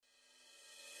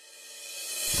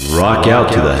rock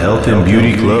out to the Health and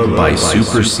Beauty Club by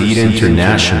Superseed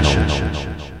International.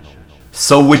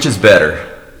 So which is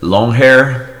better, long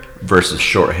hair versus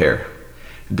short hair?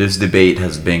 This debate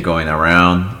has been going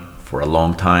around for a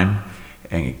long time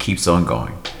and it keeps on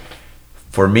going.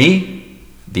 For me,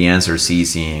 the answer is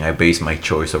easy and I base my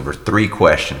choice over 3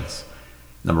 questions.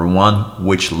 Number 1,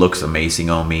 which looks amazing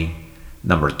on me?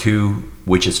 Number 2,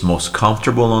 which is most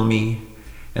comfortable on me?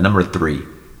 And number 3,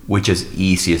 which is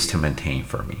easiest to maintain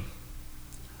for me?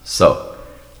 So,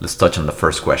 let's touch on the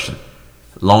first question.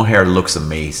 Long hair looks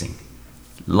amazing.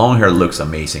 Long hair looks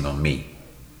amazing on me.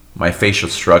 My facial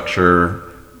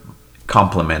structure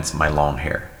complements my long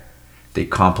hair. They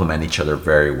complement each other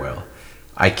very well.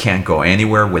 I can't go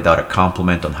anywhere without a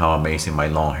compliment on how amazing my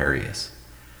long hair is.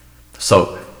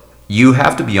 So, you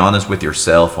have to be honest with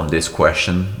yourself on this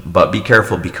question, but be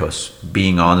careful because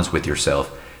being honest with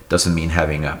yourself doesn't mean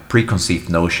having a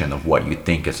preconceived notion of what you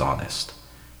think is honest.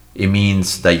 It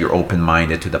means that you're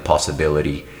open-minded to the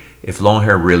possibility if long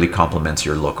hair really complements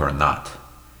your look or not.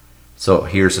 So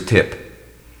here's a tip.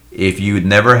 If you'd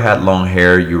never had long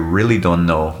hair, you really don't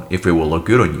know if it will look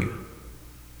good on you.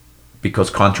 Because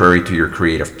contrary to your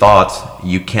creative thoughts,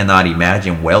 you cannot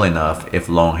imagine well enough if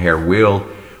long hair will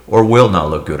or will not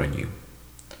look good on you.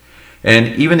 And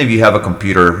even if you have a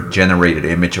computer-generated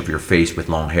image of your face with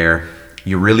long hair,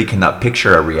 you really cannot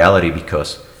picture a reality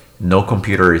because no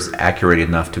computer is accurate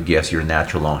enough to guess your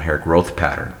natural long hair growth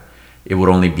pattern. It would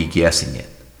only be guessing it.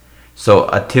 So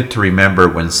a tip to remember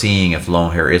when seeing if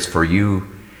long hair is for you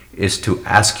is to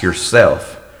ask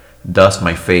yourself, does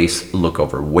my face look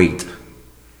overweight?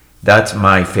 That's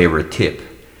my favorite tip.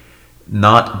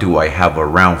 Not do I have a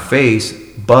round face,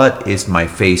 but is my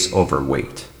face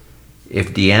overweight?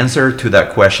 If the answer to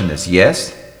that question is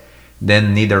yes,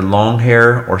 then neither long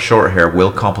hair or short hair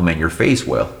will complement your face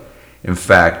well. In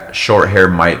fact, short hair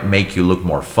might make you look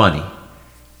more funny.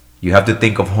 You have to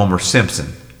think of Homer Simpson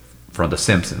from The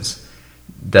Simpsons.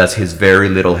 Does his very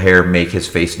little hair make his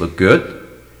face look good?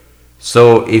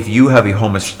 So if you have a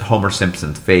Homer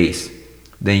Simpson face,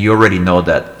 then you already know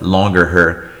that longer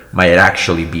hair might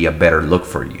actually be a better look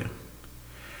for you.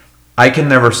 I can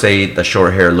never say the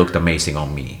short hair looked amazing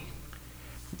on me.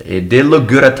 It did look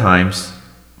good at times,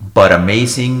 but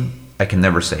amazing, I can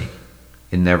never say.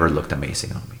 It never looked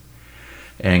amazing on me.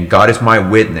 And God is my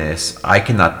witness, I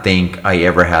cannot think I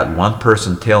ever had one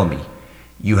person tell me,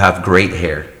 you have great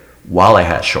hair, while I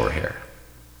had short hair.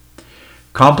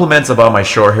 Compliments about my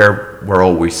short hair were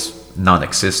always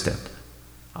non-existent.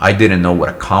 I didn't know what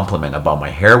a compliment about my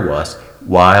hair was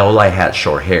while I had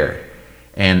short hair.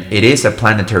 And it is a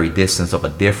planetary distance of a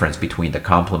difference between the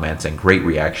compliments and great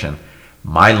reaction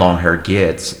my long hair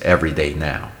gets every day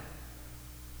now.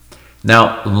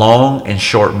 Now, long and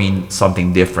short mean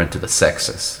something different to the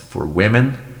sexes. For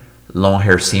women, long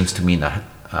hair seems to mean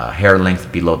a hair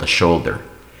length below the shoulder.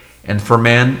 And for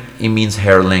men, it means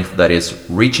hair length that is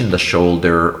reaching the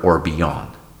shoulder or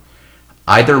beyond.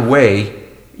 Either way,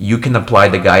 you can apply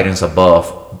the guidance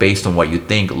above based on what you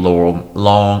think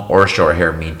long or short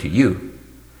hair mean to you.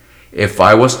 If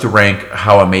I was to rank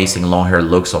how amazing long hair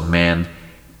looks on men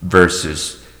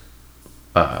versus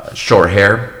short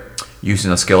hair,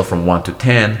 using a scale from 1 to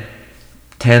 10,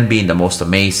 10 being the most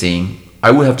amazing,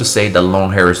 I would have to say that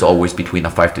long hair is always between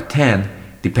a 5 to 10,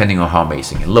 depending on how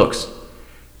amazing it looks.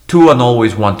 2 and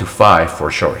always 1 to 5 for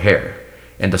short hair,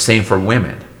 and the same for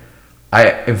women.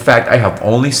 In fact, I have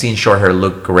only seen short hair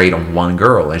look great on one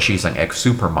girl, and she's an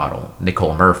ex-supermodel,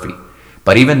 Nicole Murphy.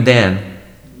 But even then,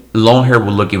 long hair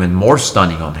would look even more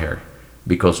stunning on her,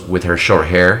 because with her short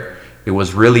hair, it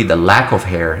was really the lack of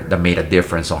hair that made a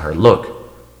difference on her look.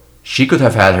 She could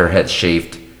have had her head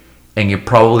shaved, and it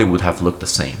probably would have looked the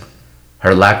same.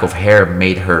 Her lack of hair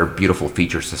made her beautiful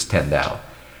features stand out.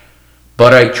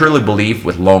 But I truly believe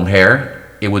with long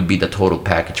hair, it would be the total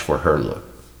package for her look.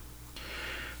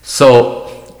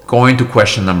 So, going to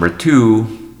question number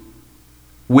 2,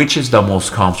 which is the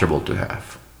most comfortable to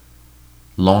have?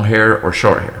 Long hair or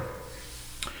short hair?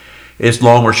 Is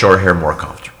long or short hair more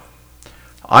comfortable?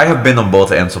 I have been on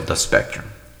both ends of the spectrum.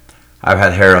 I've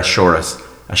had hair as short as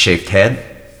a shaved head,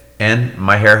 and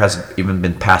my hair has even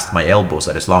been past my elbows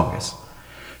at its longest.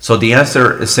 So the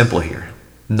answer is simple here.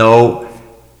 No,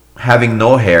 having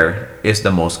no hair is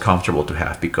the most comfortable to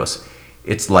have because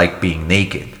it's like being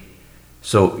naked.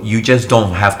 So you just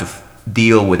don't have to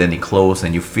deal with any clothes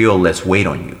and you feel less weight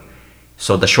on you.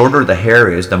 So the shorter the hair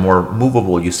is, the more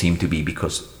movable you seem to be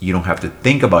because you don't have to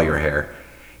think about your hair.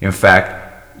 In fact,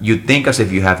 you think as if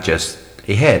you have just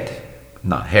a head,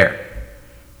 not hair.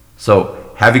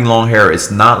 So having long hair is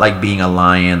not like being a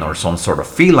lion or some sort of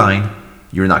feline.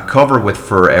 You're not covered with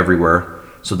fur everywhere,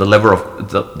 So the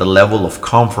level of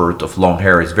comfort of long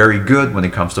hair is very good when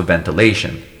it comes to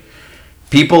ventilation.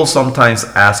 People sometimes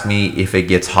ask me if it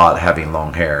gets hot having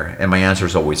long hair, and my answer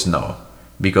is always no,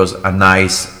 because a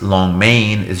nice long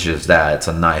mane is just that. It's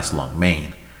a nice long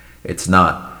mane. It's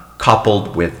not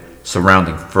coupled with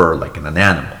surrounding fur like in an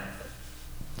animal.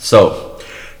 So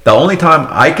the only time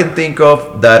I can think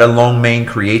of that a long mane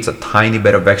creates a tiny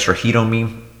bit of extra heat on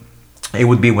me, it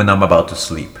would be when I'm about to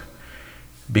sleep,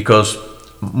 because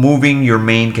moving your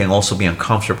mane can also be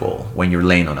uncomfortable when you're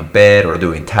laying on a bed or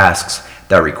doing tasks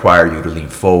that require you to lean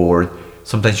forward.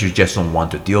 Sometimes you just don't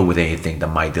want to deal with anything that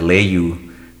might delay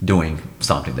you doing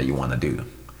something that you want to do.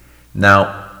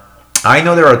 Now, I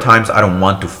know there are times I don't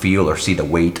want to feel or see the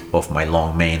weight of my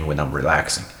long mane when I'm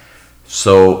relaxing.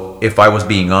 So if I was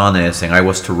being honest and I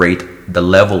was to rate the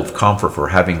level of comfort for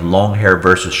having long hair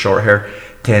versus short hair,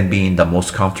 10 being the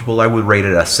most comfortable, I would rate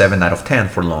it a 7 out of 10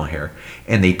 for long hair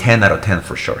and a 10 out of 10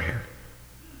 for short hair.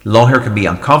 Long hair can be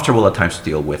uncomfortable at times to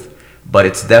deal with, but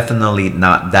it's definitely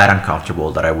not that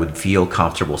uncomfortable that I would feel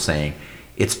comfortable saying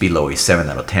it's below a 7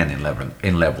 out of 10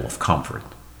 in level of comfort.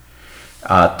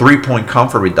 3-point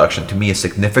comfort reduction to me is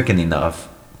significant enough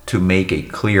to make a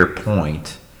clear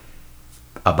point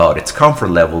about its comfort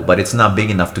level, but it's not big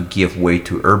enough to give way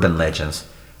to urban legends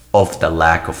of the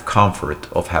lack of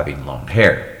comfort of having long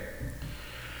hair.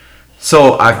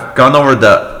 So I've gone over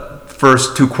the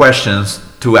first 2 questions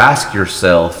to ask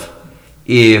yourself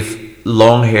if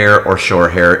long hair or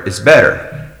short hair is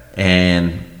better.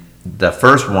 And the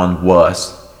first one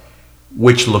was,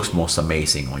 which looks most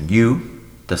amazing on you?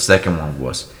 The second one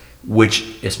was,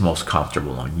 which is most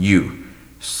comfortable on you?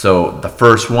 So the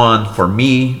first one, for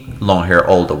me, long hair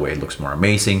all the way looks more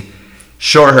amazing.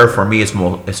 Short hair for me is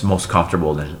most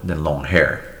comfortable than long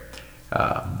hair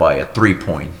by a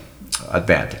 3-point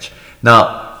advantage.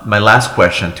 Now, my last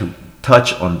question to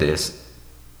touch on this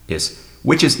is,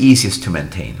 which is easiest to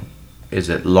maintain? Is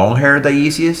it long hair the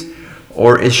easiest,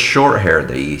 or is short hair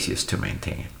the easiest to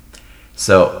maintain?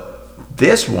 So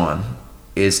this one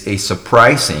is a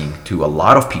surprising to a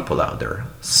lot of people out there,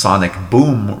 sonic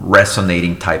boom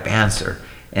resonating type answer.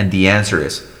 And the answer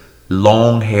is,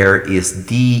 long hair is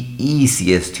the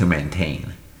easiest to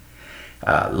maintain.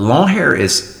 Long hair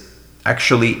is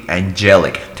actually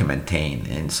angelic to maintain.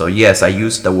 And so yes, I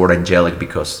use the word angelic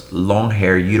because long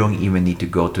hair, you don't even need to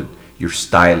go to your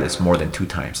stylist more than 2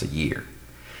 times a year.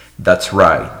 That's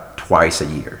right, twice a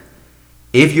year.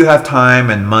 If you have time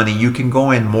and money, you can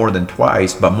go in more than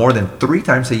twice, but more than 3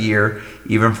 times a year,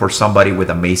 even for somebody with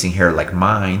amazing hair like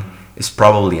mine, is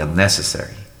probably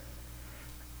unnecessary.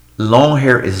 Long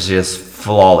hair is just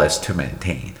flawless to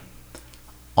maintain.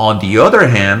 On the other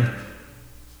hand,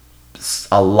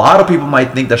 a lot of people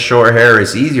might think that short hair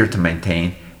is easier to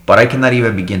maintain, but I cannot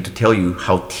even begin to tell you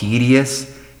how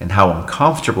tedious and how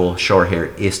uncomfortable short hair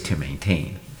is to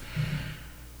maintain.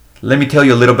 Let me tell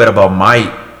you a little bit about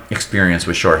my experience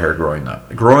with short hair growing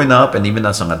up. Growing up, and even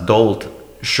as an adult,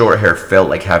 short hair felt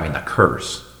like having a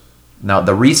curse. Now,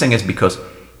 the reason is because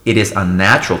it is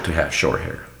unnatural to have short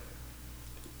hair.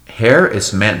 Hair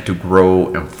is meant to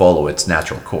grow and follow its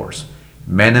natural course.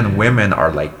 Men and women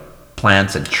are like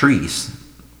plants and trees.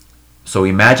 So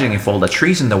imagine if all the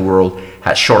trees in the world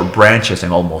had short branches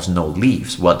and almost no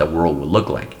leaves, what the world would look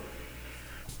like.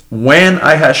 When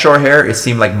I had short hair, it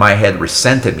seemed like my head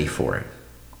resented me for it.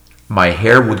 My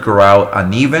hair would grow out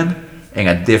uneven and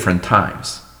at different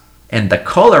times. And the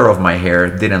color of my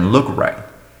hair didn't look right.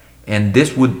 And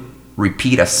this would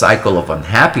repeat a cycle of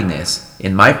unhappiness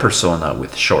in my persona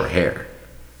with short hair.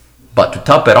 But to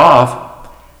top it off,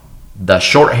 the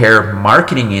short hair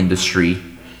marketing industry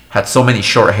had so many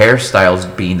short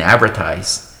hairstyles being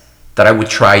advertised that I would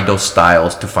try those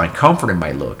styles to find comfort in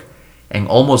my look. And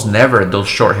almost never those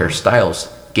short hairstyles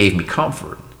gave me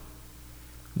comfort.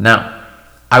 Now,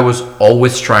 I was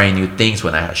always trying new things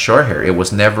when I had short hair. It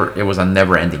was a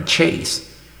never-ending chase.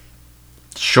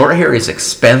 Short hair is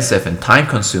expensive and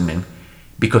time-consuming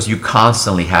because you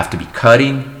constantly have to be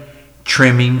cutting,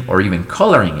 trimming, or even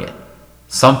coloring it,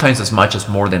 sometimes as much as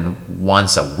more than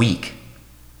once a week.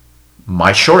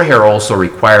 My short hair also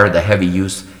required the heavy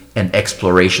use and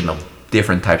exploration of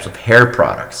different types of hair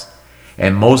products,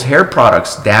 and most hair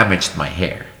products damaged my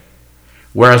hair.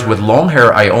 Whereas with long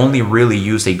hair, I only really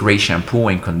use a great shampoo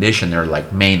and conditioner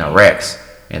like non-existent,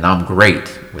 and I'm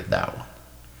great with that one.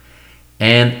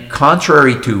 And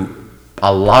contrary to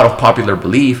a lot of popular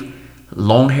belief,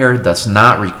 long hair does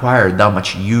not require that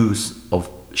much use of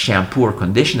shampoo or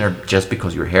conditioner just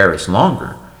because your hair is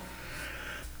longer.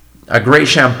 A great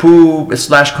shampoo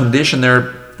 /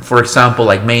 conditioner, for example,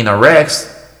 like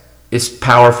non-existent, is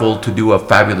powerful to do a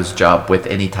fabulous job with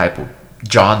any type of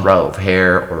genre of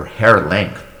hair or hair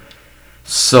length.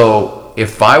 So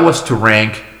if I was to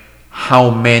rank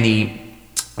how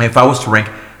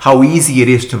easy it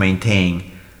is to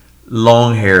maintain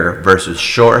long hair versus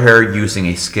short hair using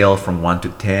a scale from 1 to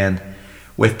 10,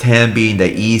 with 10 being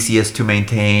the easiest to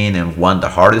maintain and 1 the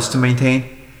hardest to maintain,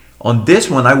 on this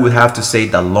one I would have to say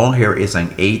that long hair is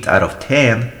an 8 out of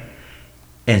 10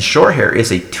 and short hair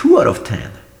is a 2 out of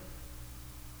 10.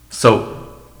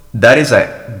 So that is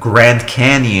a Grand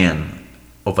Canyon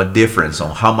of a difference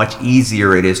on how much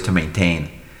easier it is to maintain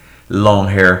long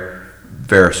hair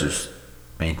versus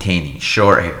maintaining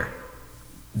short hair.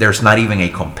 There's not even a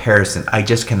comparison. I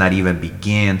just cannot even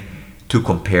begin to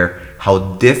compare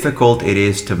how difficult it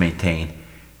is to maintain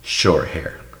short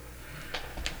hair.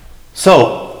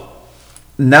 So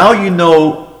now you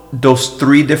know those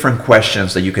 3 different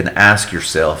questions that you can ask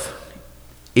yourself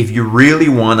if you really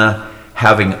want to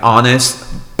have an honest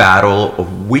battle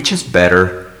of which is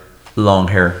better, long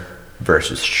hair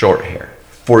versus short hair,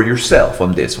 for yourself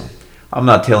on this one. I'm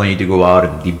not telling you to go out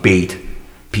and debate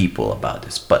people about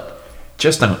this, but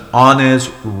just an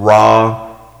honest,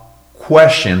 raw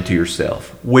question to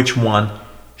yourself. Which one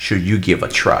should you give a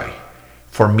try?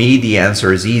 For me, the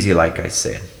answer is easy, like I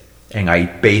said, and I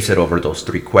base it over those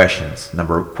 3 questions.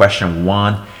 Question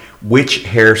 1, which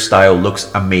hairstyle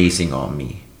looks amazing on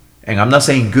me? And I'm not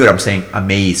saying good, I'm saying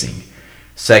amazing.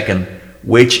 Second,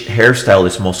 which hairstyle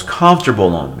is most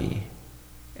comfortable on me?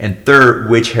 And third,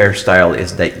 which hairstyle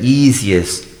is the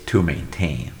easiest to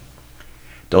maintain?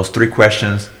 Those 3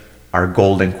 questions are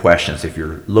golden questions if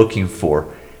you're looking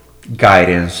for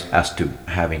guidance as to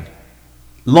having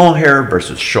long hair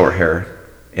versus short hair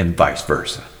and vice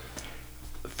versa.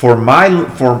 For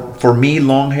me,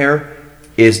 long hair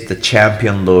is the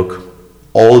champion look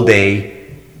all day,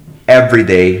 every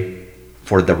day,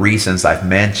 for the reasons I've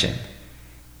mentioned.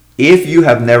 If you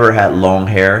have never had long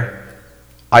hair,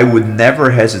 I would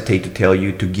never hesitate to tell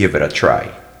you to give it a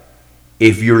try.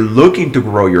 If you're looking to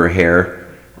grow your hair,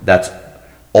 that's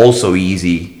also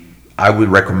easy. I would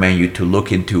recommend you to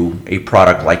look into a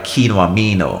product like Quinoa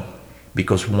Amino,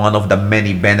 because one of the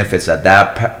many benefits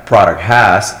that product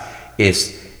has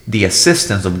is the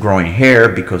assistance of growing hair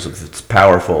because of its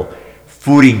powerful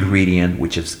food ingredient,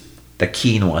 which is the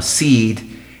quinoa seed.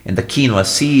 And the quinoa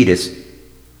seed is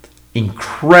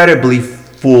incredibly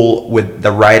full with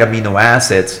the right amino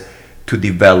acids to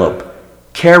develop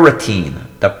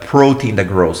keratin, the protein that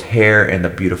grows hair and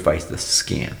that beautifies the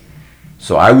skin.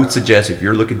 So I would suggest if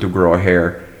you're looking to grow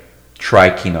hair,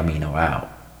 try Quinoa Amino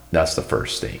out. That's the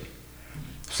first thing.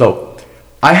 So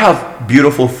I have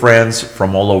beautiful friends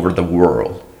from all over the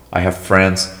world. I have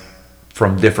friends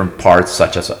from different parts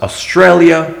such as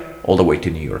Australia, all the way to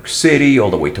New York City, all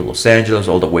the way to Los Angeles,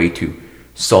 all the way to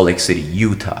Salt Lake City,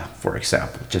 Utah, for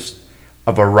example. Just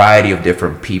a variety of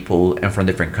different people and from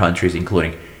different countries,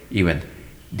 including even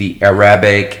the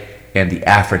Arabic and the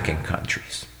African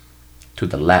countries to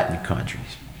the Latin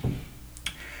countries.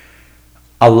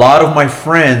 A lot of my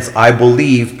friends, I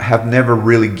believe, have never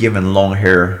really given long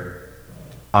hair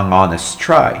an honest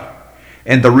try.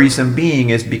 And the reason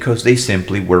being is because they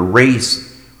simply were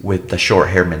raised with the short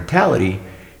hair mentality.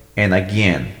 And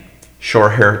again,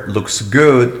 short hair looks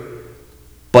good,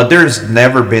 but there's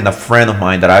never been a friend of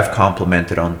mine that I've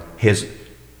complimented on his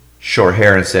short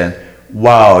hair and said,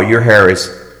 wow, your hair is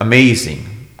amazing,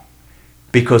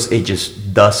 because it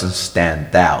just doesn't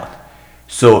stand out.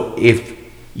 So if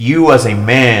you as a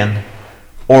man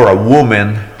or a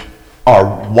woman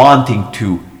are wanting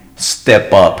to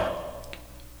step up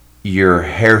your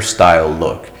hairstyle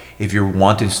look, if you're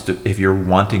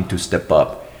wanting to step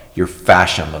up your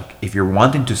fashion look, if you're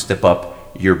wanting to step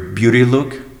up your beauty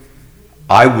look,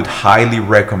 I would highly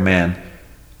recommend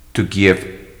to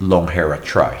give long hair a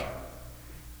try.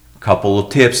 Couple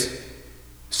of tips: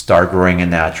 start growing it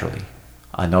naturally.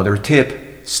 Another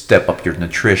tip: step up your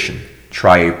nutrition.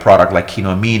 Try a product like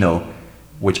Quinoa Amino,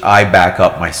 which I back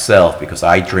up myself because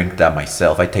I drink that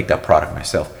myself. I take that product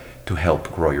myself to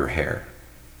help grow your hair.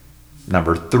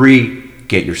 Number 3,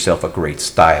 get yourself a great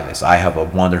stylist. I have a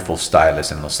wonderful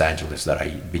stylist in Los Angeles that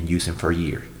I've been using for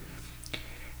years.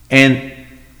 And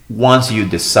once you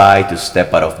decide to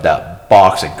step out of that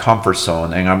box and comfort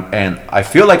zone, and I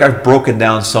feel like I've broken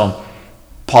down some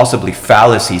possibly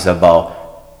fallacies about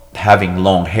having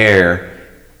long hair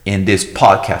in this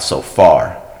podcast so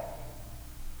far,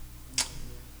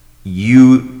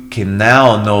 you can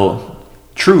now know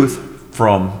truth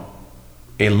from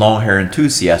a long hair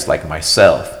enthusiast like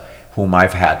myself, whom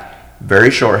I've had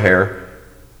very short hair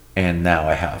and now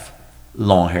I have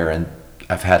long hair, and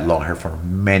I've had long hair for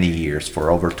many years,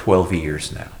 for over 12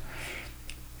 years now.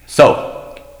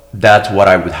 So that's what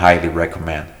I would highly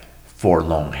recommend for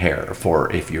long hair,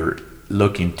 for if you're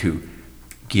looking to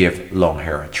give long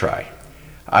hair a try.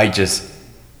 I just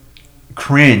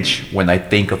cringe when I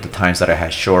think of the times that I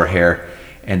had short hair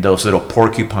and those little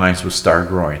porcupines would start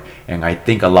growing. And I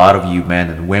think a lot of you men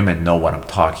and women know what I'm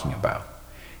talking about.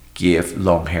 Give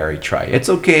long hair a try. It's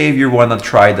okay if you want to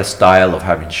try the style of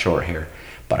having short hair,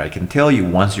 but I can tell you,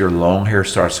 once your long hair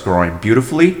starts growing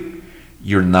beautifully,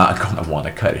 you're not going to want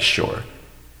to cut it short.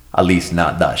 At least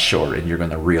not that short, and you're going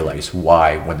to realize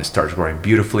why when it starts growing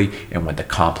beautifully and when the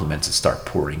compliments start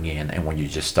pouring in and when you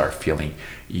just start feeling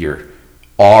your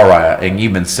aura and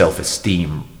even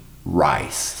self-esteem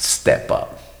rise, step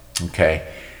up.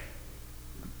 Okay,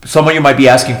 some of you might be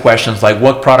asking questions like,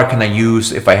 what product can I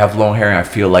use if I have long hair and I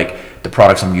feel like the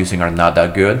products I'm using are not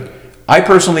that good? I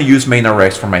personally use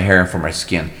Main-Rx for my hair and for my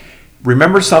skin.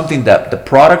 Remember something, that the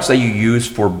products that you use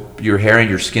for your hair and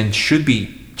your skin should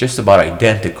be just about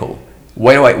identical.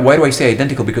 Why do I say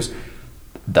identical? Because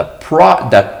the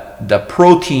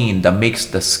protein that makes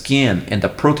the skin and the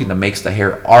protein that makes the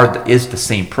hair is the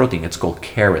same protein. It's called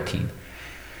keratin.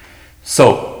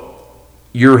 So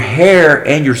your hair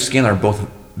and your skin are both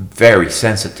very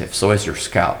sensitive. So is your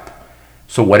scalp.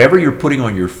 So whatever you're putting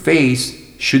on your face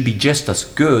should be just as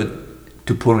good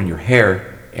to put on your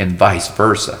hair, and vice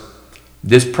versa.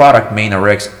 This product,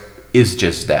 Main-Rx, is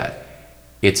just that.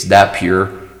 It's that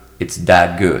pure. It's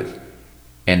that good,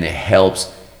 and it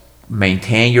helps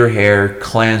maintain your hair,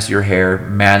 cleanse your hair,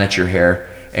 manage your hair,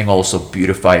 and also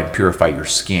beautify and purify your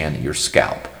skin and your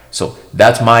scalp. So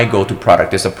that's my go-to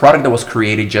product. It's a product that was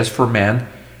created just for men,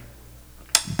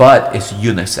 but it's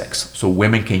unisex, so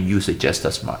women can use it just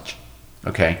as much.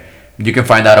 Okay, you can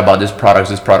find out about these products.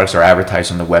 These products are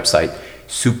advertised on the website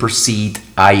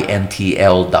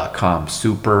superseedintl.com.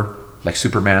 Super like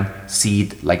Superman,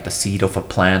 seed like the seed of a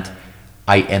plant.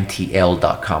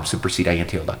 intl.com,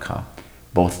 superseedintl.com.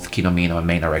 Both Kinomino and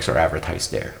Main-Rx are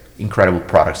advertised there. Incredible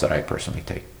products that I personally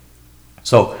take.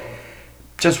 So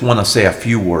just want to say a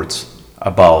few words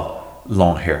about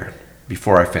long hair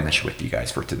before I finish with you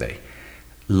guys for today.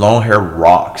 Long hair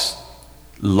rocks.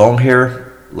 Long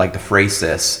hair, like the phrase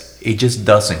says, it just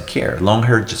doesn't care. Long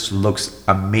hair just looks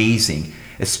amazing,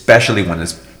 especially when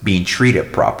it's being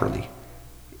treated properly.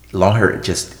 Long hair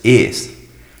just is.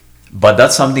 But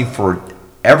that's something for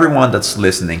everyone that's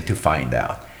listening to find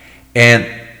out. And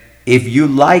if you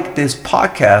like this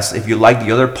podcast, if you like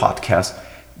the other podcasts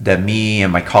that me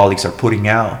and my colleagues are putting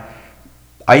out,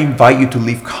 I invite you to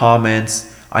leave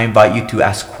comments. I invite you to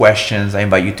ask questions. I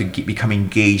invite you to become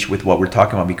engaged with what we're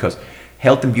talking about, because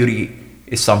health and beauty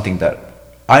is something that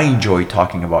I enjoy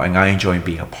talking about and I enjoy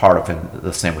being a part of, and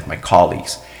the same with my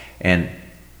colleagues, and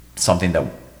something that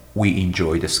we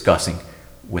enjoy discussing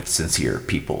with sincere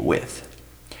people with.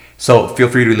 So feel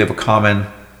free to leave a comment,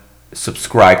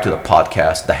 subscribe to the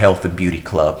podcast, The Health and Beauty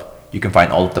Club. You can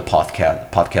find all of the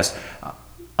podcasts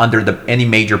under any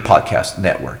major podcast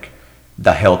network.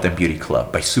 The Health and Beauty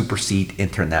Club by Superseed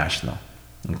International.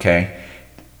 Okay?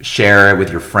 Share it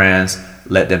with your friends.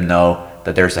 Let them know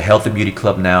that there's a Health and Beauty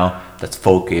Club now that's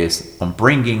focused on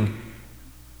bringing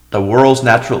the world's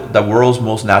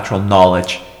most natural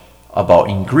knowledge about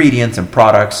ingredients and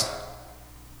products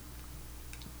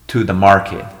to the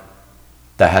market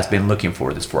that has been looking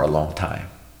for this for a long time.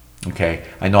 Okay,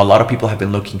 I know a lot of people have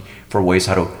been looking for ways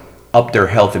how to up their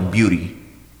health and beauty,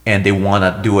 and they want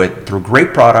to do it through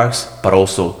great products, but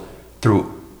also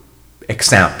through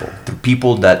example, through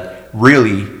people that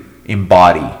really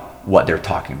embody what they're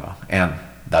talking about. And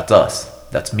that's us.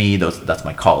 That's me. That's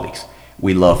my colleagues.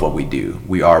 We love what we do.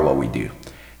 We are what we do.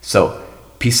 So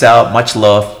peace out. Much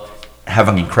love. Have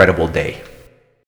an incredible day.